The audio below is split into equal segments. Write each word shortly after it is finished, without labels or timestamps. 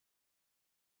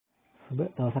ඔබ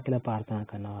දවසක් කියලා ප්‍රාර්ථනා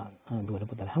කරනවා දුවල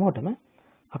පුතලා හැමෝටම.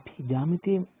 අපි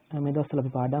ජ්‍යාමිතිය මේ දවස්වල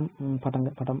අපි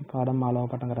පාඩම් මාලාව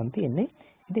පටන් ගන්න තියෙන්නේ.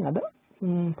 ඉතින් අද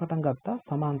පටන් ගත්තා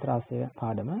සමාන්තරාශ්‍රය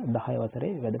පාඩම 10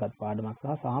 වසරේ වැදගත් පාඩමක්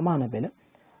සහ සාමාන්‍ය පෙළ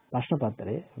ප්‍රශ්න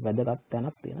පත්‍රයේ වැදගත්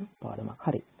තැනක් තියෙන පාඩමක්.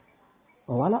 හරි.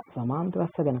 ඔයාලා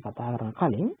සමාන්තරාශ්‍රය ගැන කතා කරන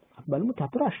කලින් අපි බලමු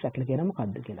චතුරාශ්‍රය කියලා කියන්නේ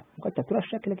මොකක්ද කියලා. මොකක්ද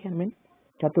චතුරාශ්‍රය කියලා කියන්නේ?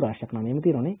 චතුරාශ්‍රයක් නම් එහෙම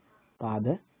තියෙනවනේ. පාද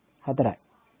 4යි.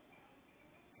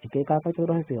 එක එක ආකාර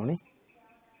චතුරාශ්‍රය තියෙනවනේ.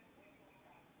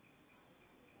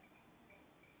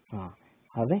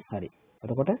 හරි.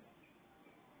 එතකොට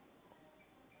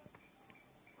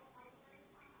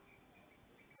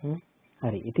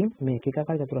හරි. ඉතින් මේ එක එක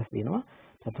ආකාර චතුරාශ්‍රය තියෙනවා.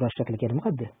 චතුරාශ්‍රය කියලා කියන්නේ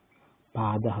මොකද්ද?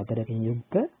 පාද 4කින්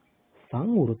යුක්ත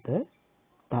සංවෘත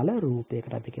තල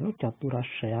රූපයකට අපි කියන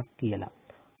චතුරාශ්‍රයක් කියලා.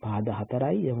 පාද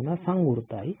 4යි යවන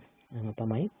සංවෘතයි එන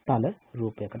තමයි තල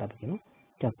රූපයකට අපි කියන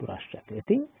චතුරාශ්‍රයක්.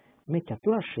 ඉතින් මේ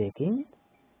චතුරාශ්‍රයකින්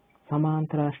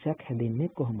සමාන්තරාශ්‍රයක්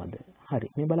හැදෙන්නේ කොහොමද? හරි.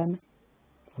 මේ බලන්න.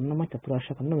 ඔන්නම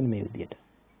චතුරාශ්‍රය කරන මෙන්න මේ විදිහට.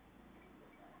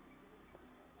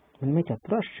 මෙන්න මේ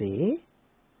චතුරාශ්‍රයේ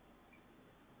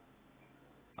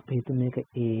අපි හිතමු මේක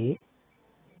A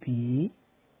B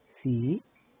C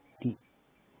D.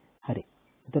 හරි.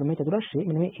 එතකොට මේ චතුරාශ්‍රයේ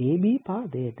මෙන්න මේ AB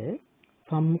පාදයට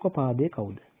සම්මුඛ පාදය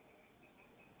කවුද?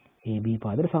 AB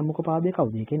පාදයට සම්මුඛ පාදය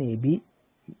කවුද? ඒ කියන්නේ AB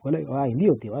වල ඔයා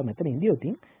ඉන්දියෝති. ඔයා මෙතන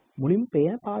ඉන්දියෝතින් මුලින්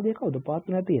පේන පාදය කවුද? පාද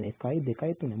තුනක් තියෙන. 1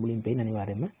 2 3 මුලින් පේන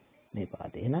අනිවාර්යයෙන්ම මේ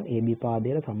පාදය. එහෙනම් AB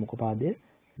පාදයේ සම්මුඛ පාදය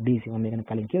DC. මම මේකන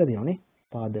කලින් කියලා දෙනවනේ.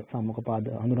 පාද සම්මුඛ පාද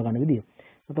හඳුනා ගන්න විදිය.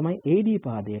 ඒ තමයි AD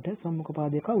පාදයට සම්මුඛ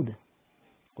පාදය කවුද?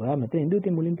 ඔයා මෙතන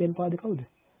ඉන්දියෝතින් මුලින් පේන පාදය කවුද?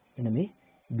 එන්න මේ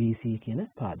BC කියන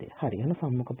පාදය. හරි. එහෙනම්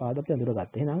සම්මුඛ පාද අපි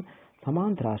අඳුරගත්තා. එහෙනම්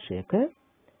සමාන්තරාශ්‍රයක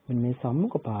මෙන්න මේ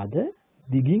සම්මුඛ පාද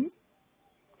දිගින්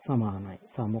සමානයි.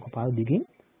 සම්මුඛ පාද දිගින්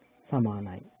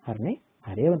සමානයි. හරිනේ?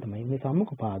 හරි. ඒව තමයි මේ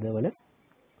සම්මුඛ පාදවල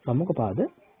සම්මුඛ පාද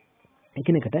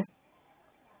එකිනෙකට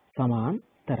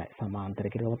සමාන්තරයි. සමාන්තර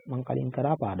කියලා මම කලින්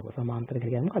කරා පාඩම. සමාන්තර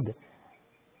කියන්නේ මොකද්ද?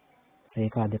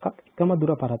 රේඛා දෙකක් එකම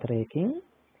දුර පරතරයකින්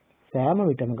සෑම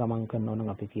විටම ගමන් කරනවා නම්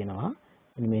අපි කියනවා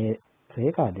මේ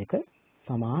රේඛා දෙක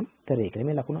සමාන්තරය කියලා.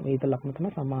 මේ ලකුණ මේ ලකුණ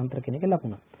තමයි සමාන්තර කියන එකේ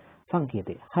ලකුණ.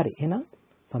 සංකේතය. හරි. එහෙනම්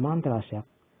සමාන්තරාශ්‍රයක්.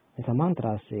 මේ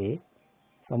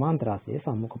සමාන්තරාශ්‍රයේ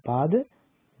සම්මුඛ පාද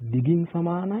දිගින්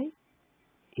සමානයි.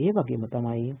 ඒ වගේම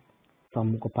තමයි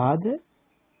සම්මුඛ පාද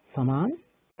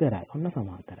සමාන්තරයි. ඔන්න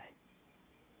සමාන්තරයි.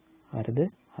 හරිද?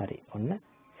 හරි. ඔන්න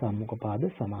සම්මුඛ පාද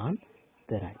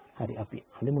සමාන්තරයි. හරි. අපි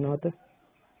හඳමු නැවත.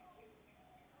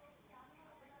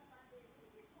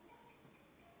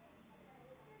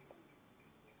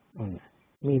 ඔන්න.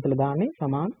 මේ ඊතල දාන්නේ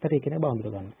සමාන්තරය කියන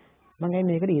බඳුර ගන්න. මම කියන්නේ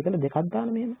මේකට ඊතල දෙකක් දාන්න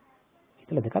මෙහෙම.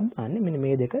 ඊතල දෙකක් දාන්නේ මෙන්න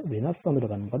මේ දෙක වෙනස් බඳුර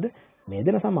ගන්න. මොකද මේ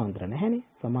දෙන සමාන්තර නැහැනේ.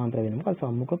 සමාන්තර වෙන්නේ මොකද?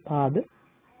 සම්මුඛ පාද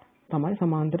තමයි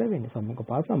සමාන්තර වෙන්නේ. සම්මුඛ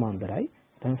පාද සමාන්තරයි.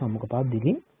 දැන් සම්මුඛ පාද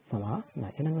දිගින් සමානයි.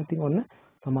 එහෙනම් ඉතින් ඔන්න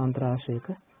සමාන්තරාශ්‍රයක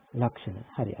ලක්ෂණ.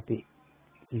 හරි. අපි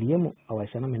ලියමු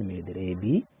අවශ්‍ය නම් මෙන්න මේ විදිහට A B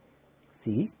C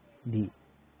D.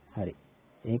 හරි.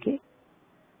 ඒකේ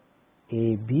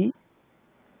AB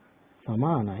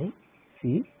සමානයි C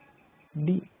D.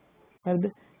 හරිද?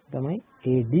 තමයි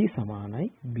AD සමානයි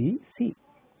BC.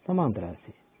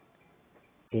 සමාන්තරාශ්‍රය.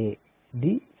 AD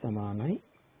සමානයි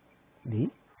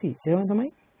BC. ඒවා තමයි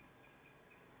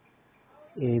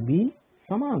AB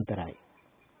සමාන්තරයි.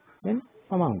 දැන්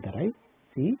සමාන්තරයි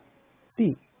CD.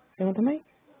 ඒවා තමයි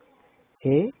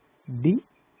AD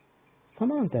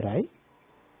සමාන්තරයි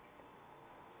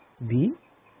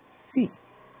BC.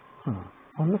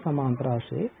 ඔන්න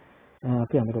සමාන්තරාශ්‍රයේ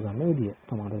අපි අඳුර ගන්න විදිය.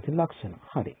 සමාන්තරාශ්‍රයේ ලක්ෂණ.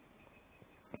 හරි.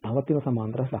 තවත් තියෙන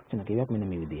සමාන්තරාශ්‍රය ලක්ෂණ කීයක් මෙන්න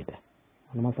මේ විදියට.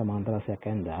 මොනම සමාන්තරාශ්‍රයක්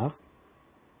ඇඳා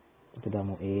අපි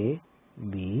දාමු A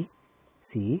B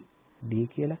C D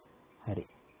කියලා. හරි.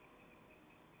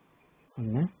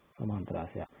 ඔන්න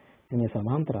සමාන්තරාශ්‍රය. මේ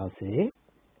සමාන්තරාශ්‍රයේ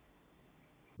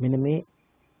මෙන්න මේ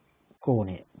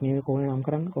කෝණය. මේ කෝණය නම්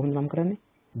කරන්න කොහොමද නම් කරන්නේ?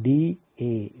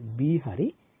 DAB හරි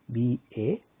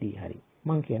BAD හරි.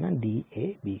 මම කියනවා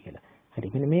DAB කියලා. හරි.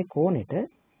 මෙන්න මේ කෝණයට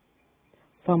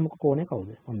සම්මුඛ කෝණය කවුද?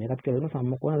 මම මේකත් කියලා දෙනවා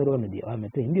සම්මුඛ කෝණය අඳුරගන්නදී. ඔයා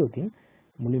මෙතන ඉඳියොතින්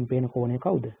මුලින් පේන කෝණය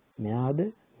කවුද?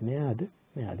 මෙයාද?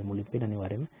 මුලින් පේන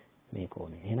අනිවාර්යයෙන්ම මේ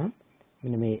කෝණය. එහෙනම්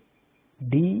මෙන්න මේ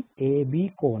DAB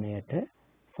කෝණයට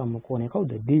සම්මුඛ කෝණය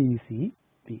කවුද?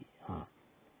 DCB.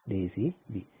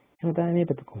 DCB. එහෙනම් තමයි මේ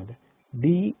පැත්ත කොහොමද?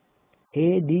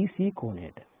 ADC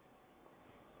කෝණයට.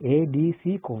 ADC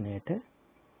කෝණයට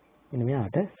මෙන්න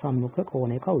මෙයාට සම්මුඛ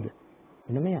කෝණය කවුද?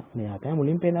 මෙන්න මෙයා. මෙයා තමයි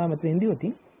මුලින් පේනවා මෙතන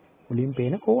ඉඳියොතින් මුලින්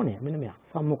පේන කෝණය. මෙන්න මෙයා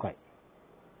සම්මුඛයි.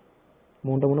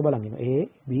 මූණට මූණ බලන් ඉන්න.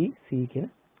 ABC කියන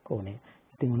කෝණය.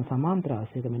 ඉතින් මොන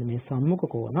සමාන්තරාශ්‍රයක මෙන්න මේ සම්මුඛ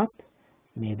කෝණත්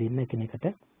මේ දෙන්න එකිනෙකට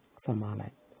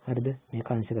සමානයි. හරිද?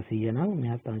 මේක අංශක 100 නම්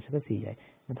මෙයාත් අංශක 100යි.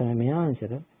 නැත්නම් මෙයා අංශක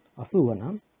 80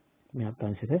 නම් මෙයාත්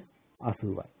අංශක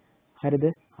 80යි. හරිද?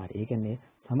 හරි. ඒ කියන්නේ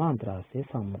සමාන්තර රාශියේ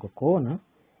සම්මුඛ කෝණ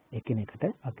එකිනෙකට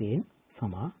අගයෙන්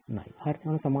සමානයි. හරි.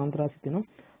 අන්න සමාන්තර රාශිය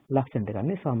තියෙනවා ලක්ෂණ ටික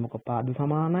ගන්න. සම්මුඛ පාද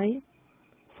සමානයි,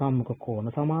 සම්මුඛ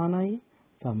කෝණ සමානයි,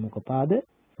 සම්මුඛ පාද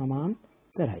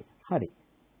සමාන්තරයි. හරි.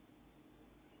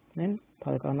 දැන්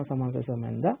තව කරන සමාන්තර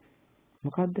සමෙන්ද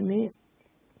මොකද්ද මේ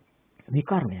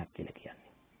විකර්ණයක් කියලා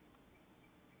කියන්නේ?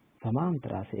 සමාන්තර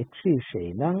රාශියේ එක් ශීර්ෂයේ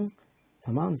ඉඳන්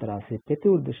සමාන්තර රාශියේ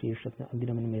ප්‍රතිඋර්ධ ශීර්ෂයට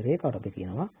අඳින මේ රේඛාවට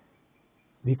කියනවා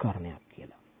විකර්ණයක්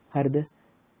කියලා. හරිද?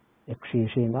 එක්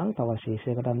ශීර්ෂයේ ඉඳන් තව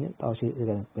ශීර්ෂයකට අඳින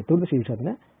තව ප්‍රතිඋර්ධ ශීර්ෂයට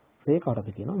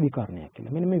රේඛාවට කියනවා විකර්ණයක්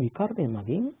කියලා. මෙන්න මේ විකර්ණය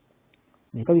මගින්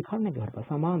මේක විකර්ණයක් කරපුවා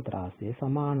සමාන්තර රාශියේ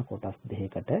සමාන කොටස්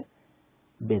දෙකකට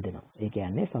බෙදෙනවා. ඒ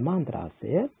කියන්නේ සමාන්තර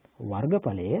රාශියේ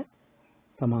වර්ගඵලය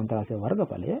සමාන්තර රාශියේ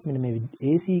වර්ගඵලය මෙන්න මේ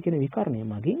AC කියන විකර්ණය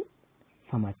මගින්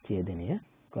සමච්ඡේදනය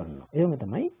කරනවා. එහෙම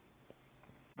තමයි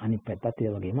අනිත් පැත්තත්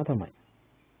ඒ වගේම තමයි.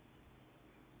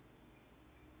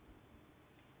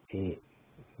 A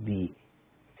B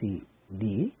C D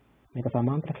මේක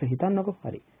සමාන්තරක හිතන්නකෝ.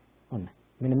 හරි. ඔන්න.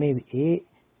 මෙන්න මේ A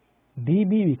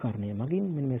DB විකර්ණය මගින්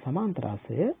මෙන්න මේ සමාන්තර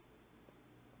රාශිය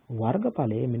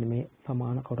වර්ගඵලයේ මෙන්න මේ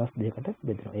සමාන කොටස් දෙකකට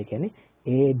බෙදෙනවා. ඒ කියන්නේ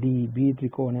ADB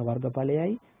ත්‍රිකෝණ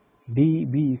වර්ගඵලයයි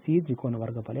DBC ත්‍රිකෝණ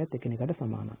වර්ගඵලයත් එකිනෙකට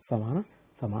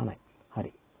සමානයි.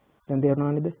 හරි. දැන්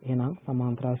තේරුණා නේද? එහෙනම්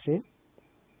සමාන්තර රාශියේ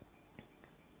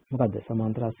මොකද්ද?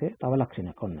 සමාන්තර රාශියේ තව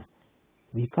ලක්ෂණයක් ඔන්න.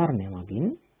 විකර්ණය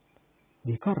මගින්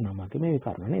මේ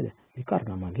විකර්ණ නේද?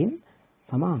 විකර්ණ මගින්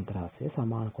සමාන්තර රාශිය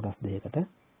සමාන කොටස් දෙකකට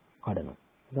කඩනවා.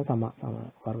 ඒක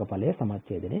වර්ගඵලයේ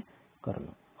සමච්ඡේදනය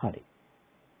කරනවා. හරි.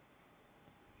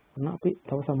 අපි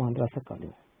තව සමාන්තර රාශියක්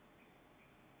අඳිමු.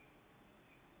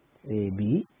 A B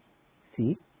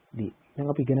C D. දැන්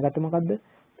අපි ඉගෙන ගත්තේ මොකද්ද?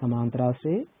 සමාන්තර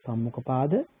රාශියේ සම්මුඛ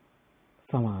පාද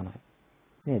සමානයි.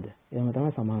 නේද? එහෙම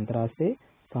තමයි සමාන්තර රාශියේ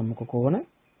සම්මුඛ කෝණ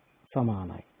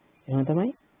සමානයි. එහෙම තමයි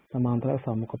සමාන්තර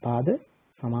සම්මුඛ පාද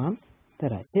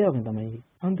සමාන්තරයි. ඒ වගේම තමයි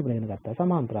අන්තිමට ඉගෙන ගත්තා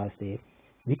සමාන්තර රාශියේ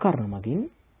විකර්ණ මගින්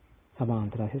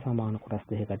සමාන්තර රාශිය සමාන කොටස්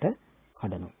දෙකකට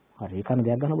කඩනවා. හරි. විකර්ණ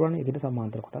දෙයක් ගන්න බලන්න. ඒකට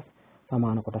සමාන්තර කොටස්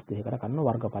සමාන කොටස් දෙකකට කඩන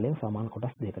වර්ගඵලයෙන් සමාන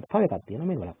කොටස් දෙකකට. තව එකක් තියෙනවා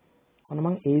මේක බලන්න. ඔන්න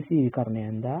මම AC විකර්ණය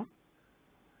ඇඳා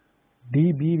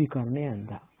DB විකර්ණය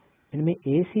ඇඳා. මෙන්න මේ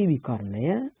AC විකර්ණය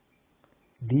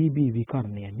DB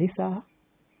විකර්ණය නිසා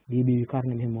DB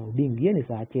විකර්ණය මෙහෙම උඩින් ගිය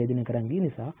නිසා ඡේදනය කරන් ගිය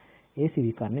නිසා AC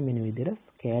විකර්ණය මෙන්න විදිහට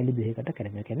කෑලි දෙකකට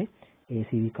කැඩෙනවා. කියන්නේ AC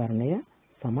විකර්ණය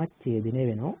සමච්ඡේදනය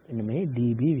වෙනවා මෙන්න මේ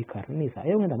DB විකර්ණ නිසා.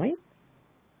 ඒ වගේ තමයි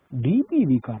DB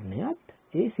විකර්ණයත්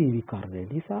AC විකර්ණය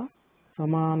නිසා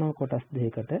සමාන කොටස්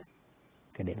දෙකකට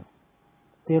කැඩෙනවා.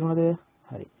 තේරුණාද?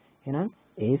 හරි. එහෙනම්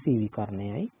AC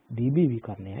විකර්ණයයි DB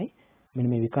විකර්ණයයි මෙන්න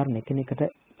මේ විකර්ණ එකිනෙකට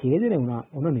ඡේදනය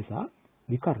වුණ නිසා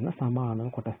විකර්ණ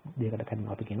සමාන කොටස් දෙකකට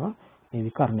කැඩෙනවා. අපි කියනවා මේ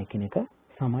විකර්ණ එකිනෙක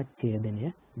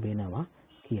සමච්ඡේදනය වෙනවා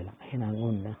කියලා. එහෙනම්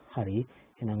ඔන්න හරි.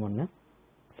 එහෙනම් ඔන්න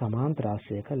සමාන්තර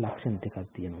රාශියක ලක්ෂණ ටිකක්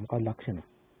තියෙනවා. මොකක්ද ලක්ෂණ?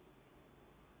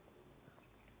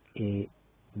 A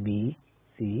B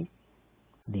C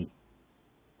D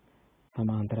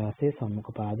සමාන්තර රාශියේ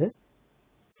සම්මුඛ පාද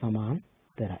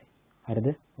සමාන්තරයි. හරිද?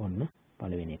 ඔන්න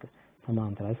පළවෙනි එක.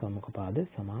 සමාන්තර සම්මුඛ පාද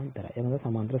සමාන්තරයි. එනද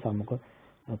සමාන්තර සම්මුඛ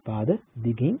පාද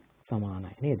දිගින්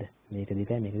සමානයි නේද? මේක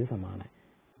දිගයි මේකද සමානයි.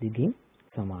 දිගින්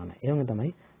සමානයි. ඒ වගේ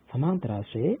තමයි සමාන්තර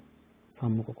රාශියේ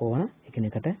සම්මුඛ කෝණ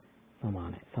එකිනෙකට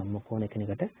සමානයි. සම්මුඛ කෝණ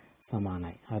එකිනෙකට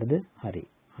සමානයි. හරිද? හරි.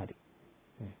 හරි.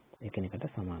 එකිනෙකට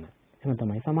සමානයි. එහෙනම්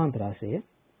තමයි සමාන්තර රාශියේ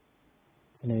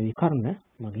එන විකර්ණ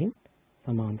මගින්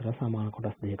සමාන්තර සමාන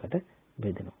කොටස් දෙකකට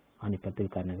බෙදෙනවා. අනිත් පැත්ත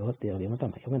විකර්ණ ගහුවොත් ඒ වගේම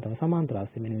තමයි. ඒක තමයි සමාන්තර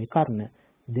රාශිය මෙන්න විකර්ණ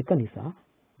දෙක නිසා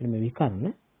මෙන්න මේ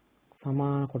විකර්ණ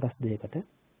සමාන කොටස් දෙකකට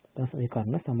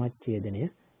විකර්ණ සමච්ඡේදනය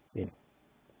වෙනවා.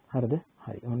 හරිද?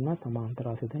 හරි. ඔන්න සමාන්තර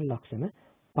රාශියේ තියෙන ලක්ෂණ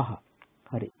 5.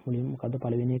 හරි. මුලින්ම මොකද්ද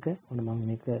පළවෙනි එක? ඔන්න මම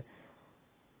මේක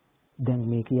දැන්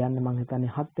මේ කියන්නේ මම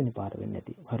හිතන්නේ 7 වෙනි පාර වෙන්නේ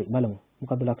නැති. හරි බලමු.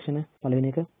 මොකද්ද ලක්ෂණ? පළවෙනි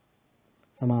එක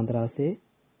සමාන්තර රාශියේ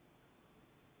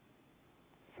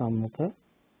සම්මුඛ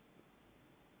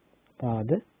පාද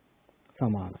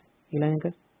සමානයි.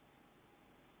 ඊළඟ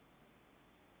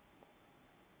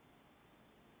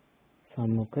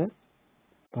සම්මුඛ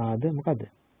පාද මොකද්ද?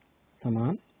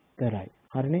 සමාන්තරයි.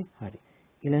 හරිනේ? හරි.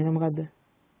 ඊළඟ මොකද්ද?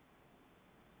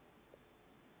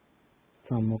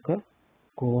 සම්මුඛ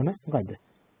කෝණ මොකද්ද?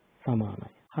 සමානයි.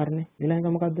 හරිනේ?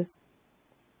 ඊළඟ මොකද්ද?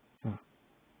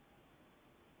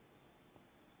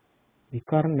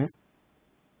 විකර්ණ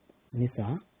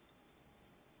නිසා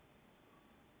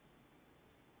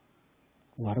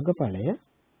වර්ගඵලය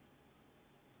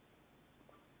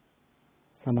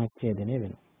සමච්ඡේදනය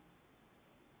වෙනවා.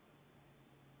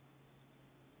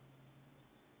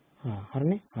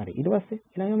 හරිනේ. හරි. ඊට පස්සේ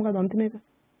ඊළඟ මොකක්ද අන්තිම එක?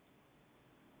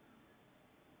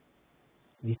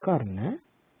 විකර්ණ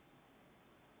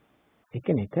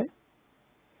එකිනෙක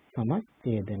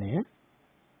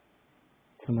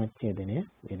සමච්ඡේදනය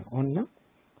වෙන. ඔන්න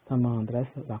සමාන්තර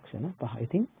ලක්ෂණ පහ.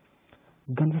 ඉතින්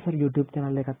ගණිත සර් YouTube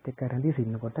channel එකත් එක්ක රැඳී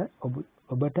සිටිනකොට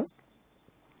ඔබට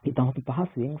ඉතාමත්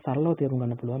පහසුවෙන් සරලව තේරුම්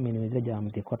ගන්න පුළුවන් මෙන්න විදිහට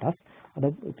ජ්‍යාමිතික කොටස්. අද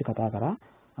අපි කතා කරා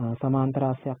සමාන්තර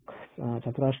රාශියක්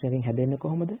චතුරාර්ශයකින් හැදෙන්නේ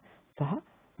කොහොමද? සහ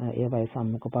ඒවයි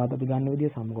සම්මුඛ පාද අපි ගන්න විදිය,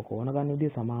 සම්මුඛ කෝණ ගන්න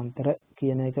විදිය, සමාන්තර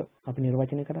කියන එක අපි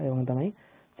නිර්වචනය කරා. ඒ වගේම තමයි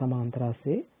සමාන්තර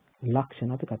රාශියේ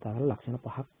ලක්ෂණ අපි කතා කරලා ලක්ෂණ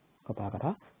පහක් කතා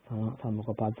කරා.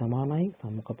 සම්මුඛ පාද සමානයි,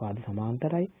 සම්මුඛ පාද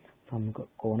සමාන්තරයි, සම්මුඛ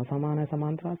කෝණ සමානයි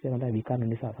සමාන්තර රාශිය. ඒ තමයි විකර්ණ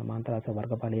නිසා සමාන්තර රාශිය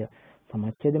වර්ගඵලය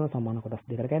සමච්ඡේදන සමාන කොටස්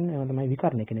දෙකකට ගන්න. ඒ තමයි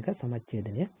විකර්ණ කෙනෙක්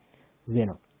සමච්ඡේදනය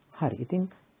වෙනවා. හරි. ඉතින්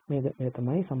මේ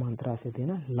තමයි සමාන්තර රාශියේ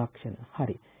තියෙන ලක්ෂණ.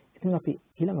 හරි. ඉතින් අපි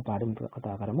ඊළඟ පාඩම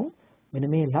කතා කරමු. මෙන්න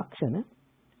මේ ලක්ෂණ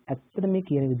ඇත්තට මේ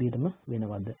කියන විදිහටම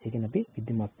වෙනවද? ඒ කියන්නේ අපි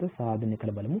විද්‍යුත්ව සාධනය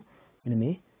කළ බලමු. මෙන්න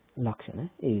මේ ලක්ෂණ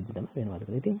ඒ විදිහටම වෙනවද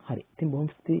කියලා. ඉතින් හරි. ඉතින් බොහොම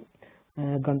ස්තුතියි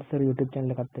ගණිත සර් YouTube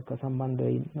channel එකත් එක්ක සම්බන්ධ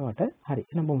වෙ ඉන්නවට. හරි.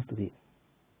 එහෙනම් බොහොම ස්තුතියි.